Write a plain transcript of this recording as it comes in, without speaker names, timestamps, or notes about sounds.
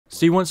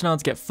So you want to know how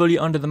to get fully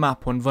under the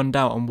map on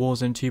Vondel and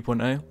Warzone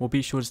 2.0? Well,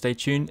 be sure to stay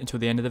tuned until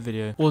the end of the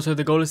video. Also,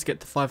 the goal is to get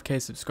to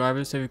 5k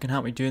subscribers, so if you can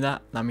help me do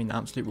that, that'd mean the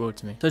absolute world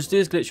to me. So to do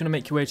this glitch, you want to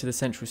make your way to the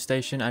central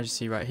station, as you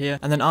see right here.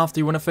 And then after,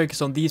 you want to focus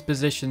on these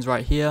positions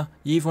right here.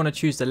 You either want to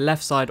choose the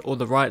left side or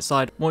the right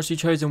side. Once you've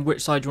chosen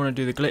which side you want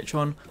to do the glitch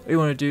on, what you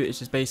want to do is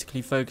just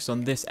basically focus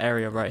on this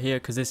area right here,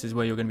 because this is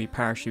where you're going to be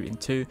parachuting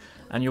to,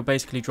 and you're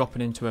basically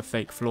dropping into a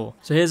fake floor.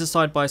 So here's a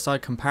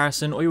side-by-side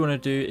comparison. All you want to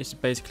do is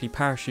basically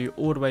parachute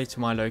all the way to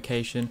my location,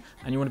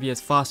 and you want to be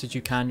as fast as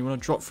you can. You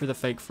want to drop through the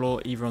fake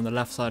floor either on the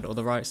left side or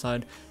the right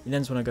side. You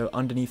then just want to go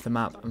underneath the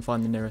map and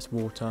find the nearest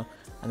water,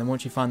 and then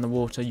once you find the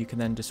water, you can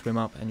then just swim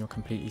up and you're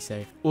completely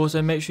safe.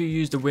 Also, make sure you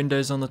use the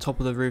windows on the top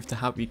of the roof to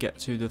help you get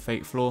to the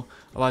fake floor,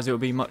 otherwise it will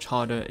be much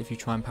harder if you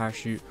try and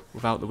parachute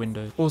without the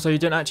windows. Also, you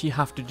don't actually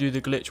have to do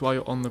the glitch while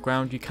you're on the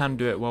ground. You can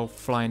do it while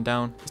flying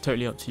down. It's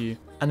totally up to you.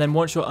 And then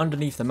once you're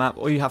underneath the map,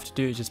 all you have to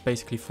do is just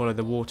basically follow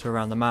the water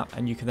around the map,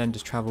 and you can then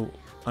just travel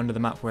under the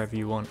map wherever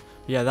you want.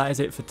 But yeah, that is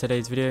it for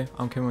today's video.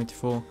 I'm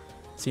Kim24.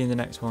 See you in the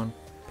next one.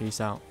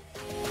 Peace out.